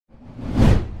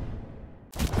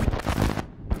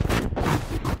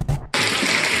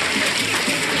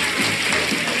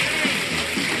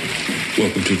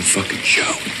Welcome to the fucking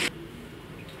show.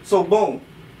 So boom.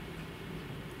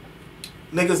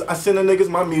 Niggas, I send the niggas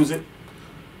my music.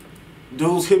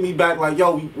 Dudes hit me back like,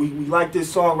 yo, we like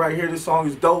this song right here. This song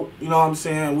is dope. You know what I'm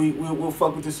saying? We'll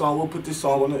fuck with this song. We'll put this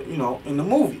song on the, you know, in the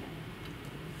movie.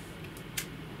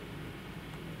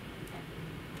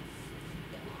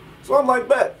 So I'm like,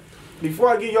 bet. Before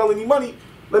I give y'all any money,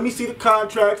 let me see the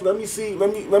contracts. Let me see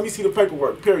the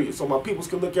paperwork. Period. So my peoples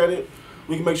can look at it.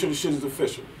 We can make sure the shit is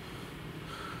official.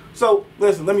 So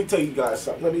listen, let me tell you guys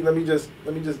something. Let me just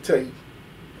tell you.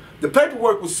 The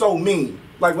paperwork was so mean.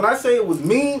 Like when I say it was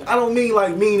mean, I don't mean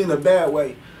like mean in a bad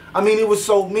way. I mean it was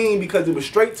so mean because it was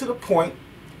straight to the point.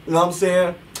 You know what I'm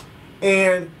saying?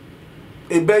 And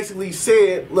it basically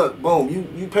said, look, boom,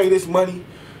 you pay this money,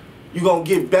 you're gonna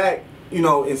get back, you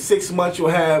know, in 6 months you'll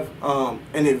have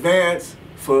an advance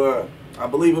for, I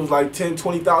believe it was like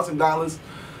 $10,000, $20,000.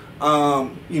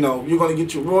 You know, you're gonna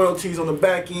get your royalties on the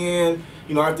back end,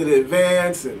 you know, after the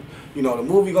advance, and you know, the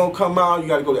movie gonna come out, you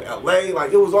gotta go to LA.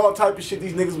 Like, it was all type of shit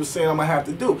these niggas was saying I'm gonna have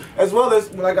to do. As well as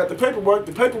when I got the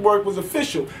paperwork was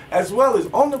official. As well as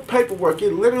on the paperwork,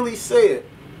 it literally said,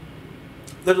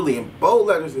 literally in bold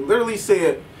letters, it literally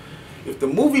said, if the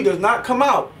movie does not come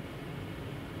out,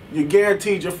 you're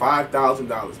guaranteed your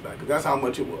 $5,000 back. Cause that's how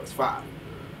much it was, 5.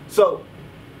 So,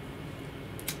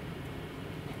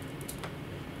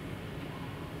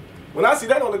 when I see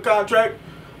that on the contract,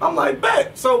 I'm like,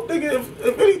 bet. So, nigga,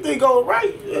 if anything go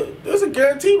right, there's a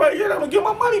guarantee right here that I'm gonna get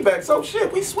my money back. So,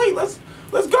 shit, we sweet. Let's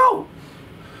go.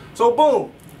 So,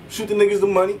 boom. Shoot the niggas the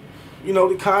money. You know,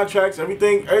 the contracts,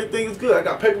 everything is good. I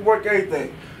got paperwork,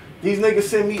 everything. These niggas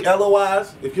send me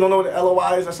LOIs. If you don't know what the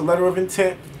LOI is, that's a letter of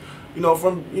intent. You know,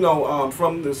 from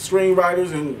the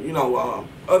screenwriters and, you know,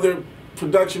 other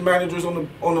production managers on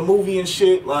the movie and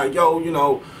shit. Like, yo, you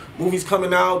know, movie's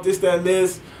coming out, this, that, and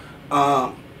this.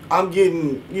 I'm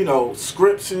getting, you know,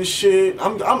 scripts and shit.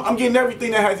 I'm getting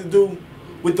everything that has to do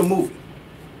with the movie.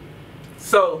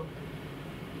 So,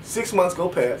 6 months go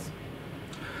past.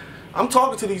 I'm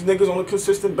talking to these niggas on a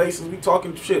consistent basis. We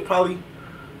talking shit probably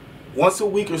once a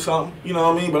week or something. You know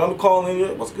what I mean? But I'm calling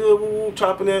it, what's good, woo,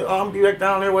 chopping it. I'm be back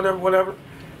down there, whatever.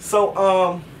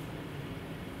 So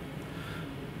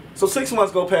 6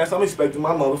 months go past. I'm expecting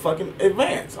my motherfucking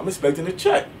advance. I'm expecting a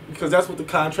check because that's what the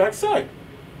contract said.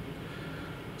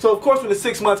 So of course, when the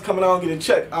 6 months coming out and get a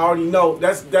check, I already know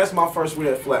that's my first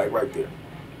red flag right there.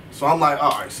 So I'm like,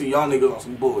 all right, see, y'all niggas on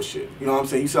some bullshit. You know what I'm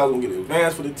saying? You said I was gonna get an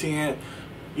advance for the 10,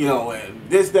 you know, and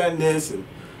this, that, and this,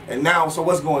 and now, so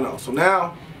what's going on? So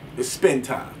now it's spend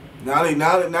time. Now,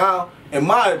 in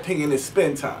my opinion, it's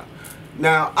spend time.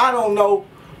 Now I don't know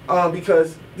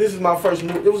because this is my first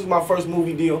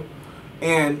movie deal,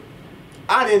 and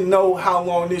I didn't know how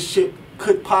long this shit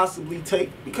could possibly take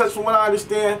because from what I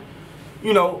understand.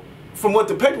 You know, from what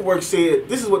the paperwork said,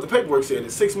 this is what the paperwork said. In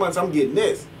 6 months, I'm getting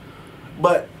this.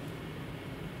 But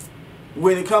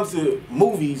when it comes to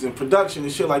movies and production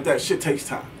and shit like that, shit takes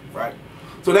time, right?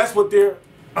 So that's what they're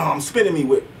spinning me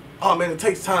with. Oh, man, it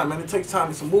takes time, man. It takes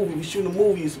time. It's a movie. We shooting a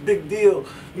movie. It's a big deal.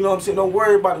 You know what I'm saying? Don't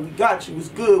worry about it. We got you. It's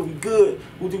good. We good.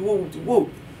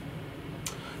 Woo-de-woo.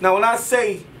 Now, when I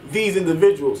say these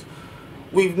individuals,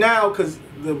 we've now, because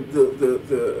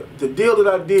the deal that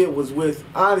I did was with,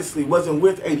 honestly, wasn't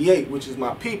with 88, which is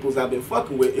my peoples I've been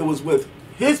fucking with. It was with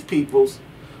his peoples,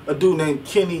 a dude named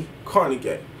Kenny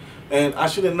Carnegie. And I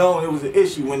should have known it was an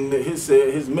issue when his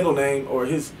middle name, or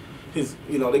his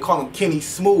you know, they call him Kenny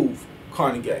Smooth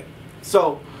Carnegie.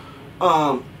 So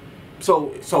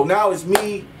so now it's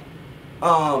me.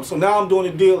 So now I'm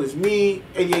doing the deal. It's me,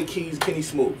 88 Keys, Kenny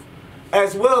Smooth,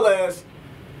 as well as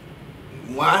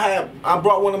I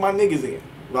brought one of my niggas in.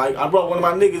 Right, I brought one of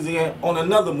my niggas in on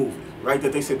another movie, right,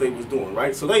 that they said they was doing,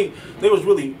 right? So they was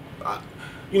really,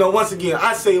 you know, once again,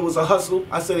 I say it was a hustle.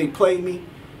 I say they played me,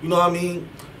 you know what I mean?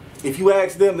 If you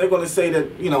ask them, they're going to say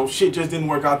that, you know, shit just didn't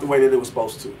work out the way that it was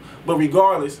supposed to. But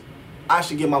regardless, I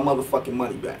should get my motherfucking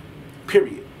money back,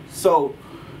 period. So,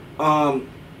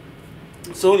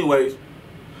 anyways,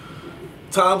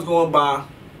 time's going by.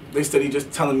 They steady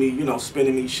just telling me, you know,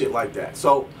 spending me shit like that.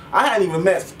 So I hadn't even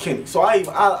met Kenny. So I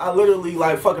literally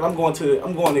like, fuck it, I'm going to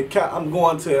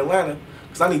Atlanta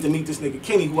because I need to meet this nigga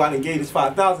Kenny, who I done gave this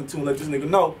 $5,000 to, and let this nigga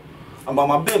know about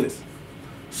my business.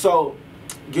 So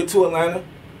get to Atlanta,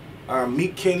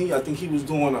 meet Kenny. I think he was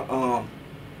doing a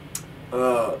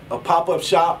pop-up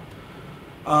shop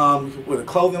with a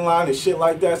clothing line and shit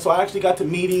like that. So I actually got to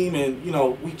meet him, and you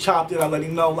know, we chopped it. I let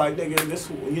him know, like, nigga, this,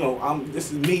 you know,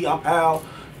 this is me. I'm Al.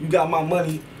 You got my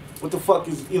money. What the fuck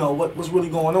is, you know, what's really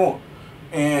going on?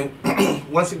 And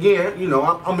once again, you know,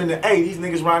 I'm in the A. These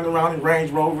niggas riding around in Range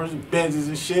Rovers, Benzes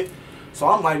and shit. So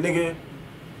I'm like, nigga,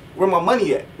 where my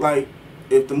money at? Like,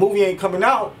 if the movie ain't coming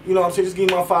out, you know what I'm saying, just give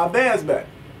me my 5 bands back.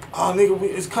 Oh, nigga,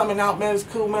 it's coming out, man. It's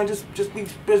cool, man. Just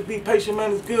be patient,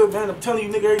 man. It's good, man. I'm telling you,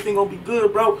 nigga, everything gonna be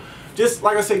good, bro. Just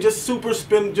like I say, just super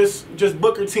spin, just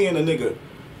Booker T in a nigga,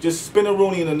 just spin a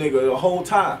Rooney in a nigga the whole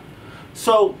time.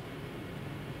 So,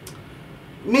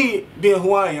 me being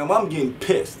who I am, I'm getting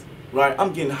pissed, right?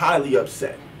 I'm getting highly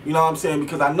upset. You know what I'm saying?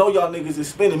 Because I know y'all niggas is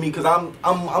spinning me because I'm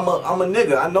a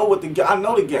nigga. I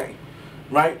know the game,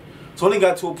 right? So then it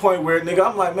got to a point where, nigga,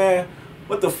 I'm like, man,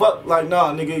 what the fuck? Like,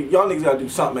 nah, nigga, y'all niggas gotta do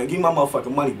something, man. Give me my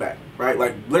motherfucking money back, right?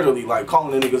 Like, literally, like,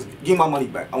 calling the niggas, give me my money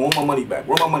back. I want my money back.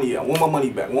 Where my money at? I want my money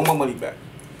back. I want my money back.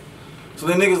 So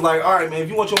then niggas like, all right, man, if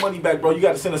you want your money back, bro, you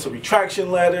got to send us a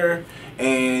retraction letter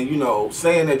and, you know,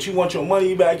 saying that you want your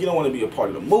money back, you don't want to be a part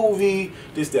of the movie,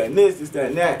 this, that, and this, that,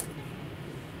 and that.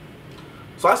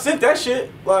 So I sent that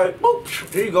shit, like, boop,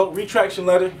 here you go, retraction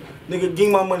letter. Nigga, give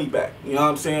me my money back. You know what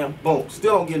I'm saying? Boom,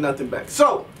 still don't get nothing back.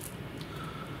 So,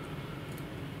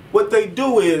 what they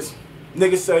do is,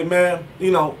 niggas say, man,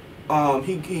 you know,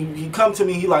 he come to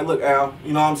me, he like, look, Al,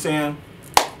 you know what I'm saying?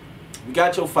 We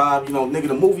got your 5, you know, nigga,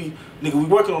 the movie, nigga, we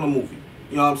working on the movie.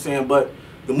 You know what I'm saying? But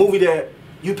the movie that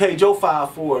you paid your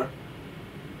 5 for,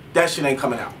 that shit ain't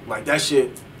coming out. Like, that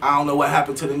shit, I don't know what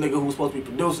happened to the nigga who was supposed to be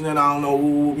producing it. I don't know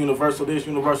who, Universal this,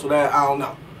 Universal that, I don't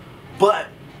know. But,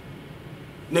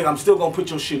 nigga, I'm still gonna put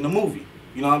your shit in the movie.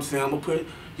 You know what I'm saying? I'm gonna put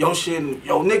your shit and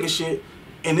your nigga shit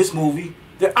in this movie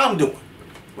that I'm doing,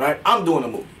 right? I'm doing a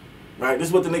movie, right? This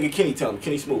is what the nigga Kenny tell me,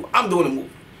 Kenny Smooth. I'm doing a movie.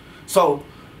 So,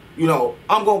 you know,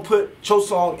 I'm going to put your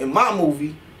song in my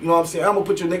movie, you know what I'm saying? I'm going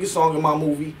to put your nigga song in my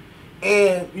movie.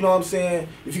 And, you know what I'm saying,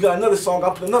 if you got another song,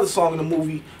 I'll put another song in the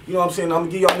movie. You know what I'm saying? I'm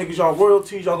going to give y'all niggas y'all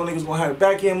royalties. Y'all niggas going to have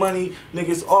back end money.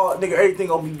 Nigga, everything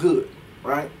going to be good,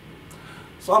 right?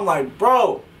 So I'm like,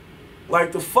 bro,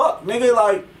 like the fuck, nigga,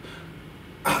 like.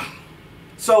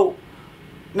 So,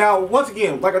 now, once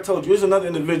again, like I told you, there's another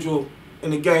individual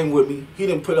in the game with me. He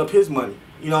didn't put up his money.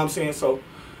 You know what I'm saying? So,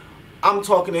 I'm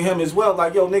talking to him as well,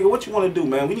 like, yo, nigga, what you want to do,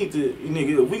 man? We need to,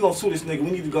 nigga, if we gonna sue this nigga,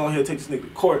 we need to go ahead and take this nigga to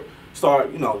court,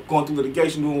 start, you know, going through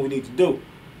litigation, doing what we need to do.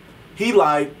 He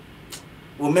like,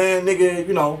 well, man, nigga,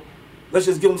 you know, let's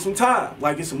just give him some time.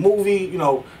 Like, it's a movie, you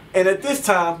know, and at this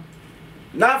time,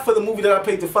 not for the movie that I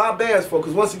paid the 5 bands for,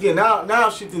 because once again, now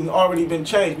shit done already been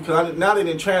changed, because now they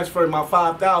done transferred my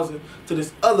 5,000 to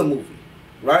this other movie,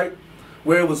 right?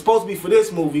 Where it was supposed to be for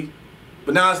this movie.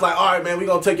 But now it's like, all right, man, we're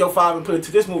going to take your 5 and put it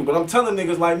to this movie. But I'm telling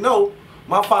niggas, like, no,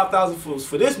 my 5,000 was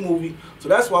for this movie, so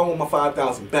that's why I want my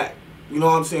 5,000 back. You know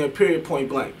what I'm saying? Period, point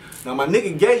blank. Now, my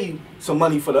nigga gave you some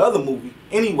money for the other movie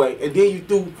anyway, and then you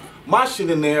threw my shit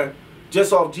in there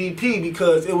just off GP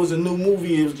because it was a new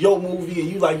movie, it was your movie, and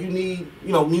you, like, you need,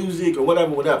 you know, music or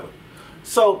whatever.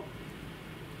 So,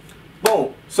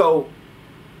 boom. So,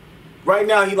 right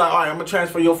now, he like, all right, I'm going to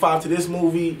transfer your 5 to this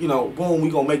movie. You know, boom, we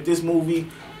going to make this movie.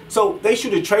 So they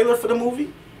shoot a trailer for the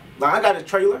movie. Like, I got a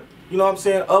trailer, you know what I'm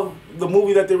saying, of the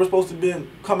movie that they were supposed to be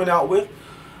coming out with.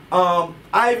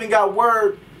 I even got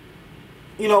word,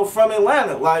 you know, from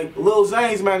Atlanta. Like, Lil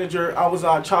Zane's manager, I was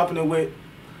chopping it with,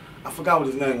 I forgot what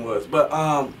his name was. But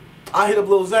I hit up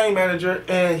Lil Zane manager,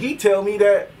 and he tell me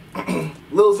that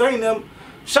Lil Zane them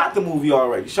shot the movie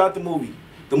already. Shot the movie.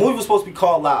 The movie was supposed to be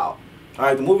called Loud. All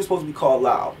right, the movie was supposed to be called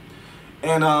Loud.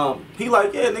 And he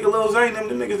like, yeah, nigga, Lil Zane, them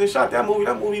niggas that shot that movie.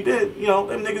 That movie been, you know,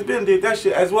 them niggas been did that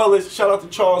shit. As well as shout out to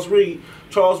Charles Reed.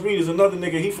 Charles Reed is another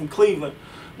nigga. He from Cleveland,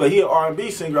 but he an R&B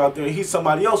singer out there. He's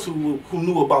somebody else who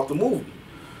knew about the movie.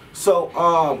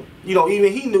 So you know,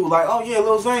 even he knew, like, oh yeah,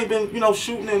 Lil Zane been, you know,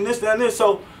 shooting and this, that, and this.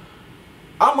 So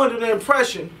I'm under the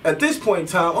impression at this point in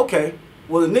time, okay,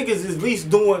 well, the niggas is at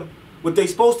least doing what they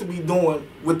supposed to be doing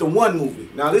with the one movie.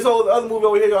 Now this other movie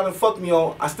over here y'all done fucked me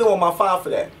on. I still want my 5 for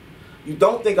that. You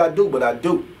don't think I do, but I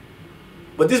do.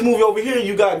 But this movie over here,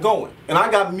 you got going. And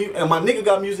I got and my nigga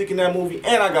got music in that movie,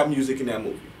 and I got music in that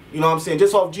movie. You know what I'm saying?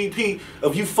 Just off GP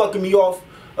of you fucking me off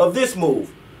of this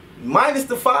move. Minus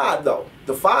the 5, though.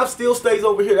 The 5 still stays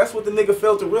over here. That's what the nigga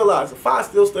failed to realize. The 5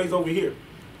 still stays over here.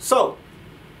 So,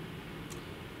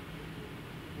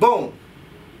 boom.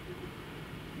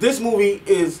 This movie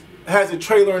has a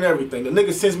trailer and everything. The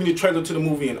nigga sends me the trailer to the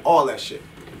movie and all that shit.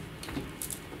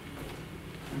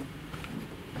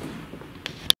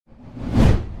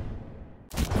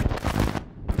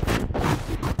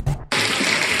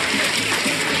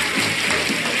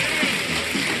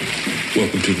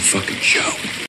 Welcome to the fucking show.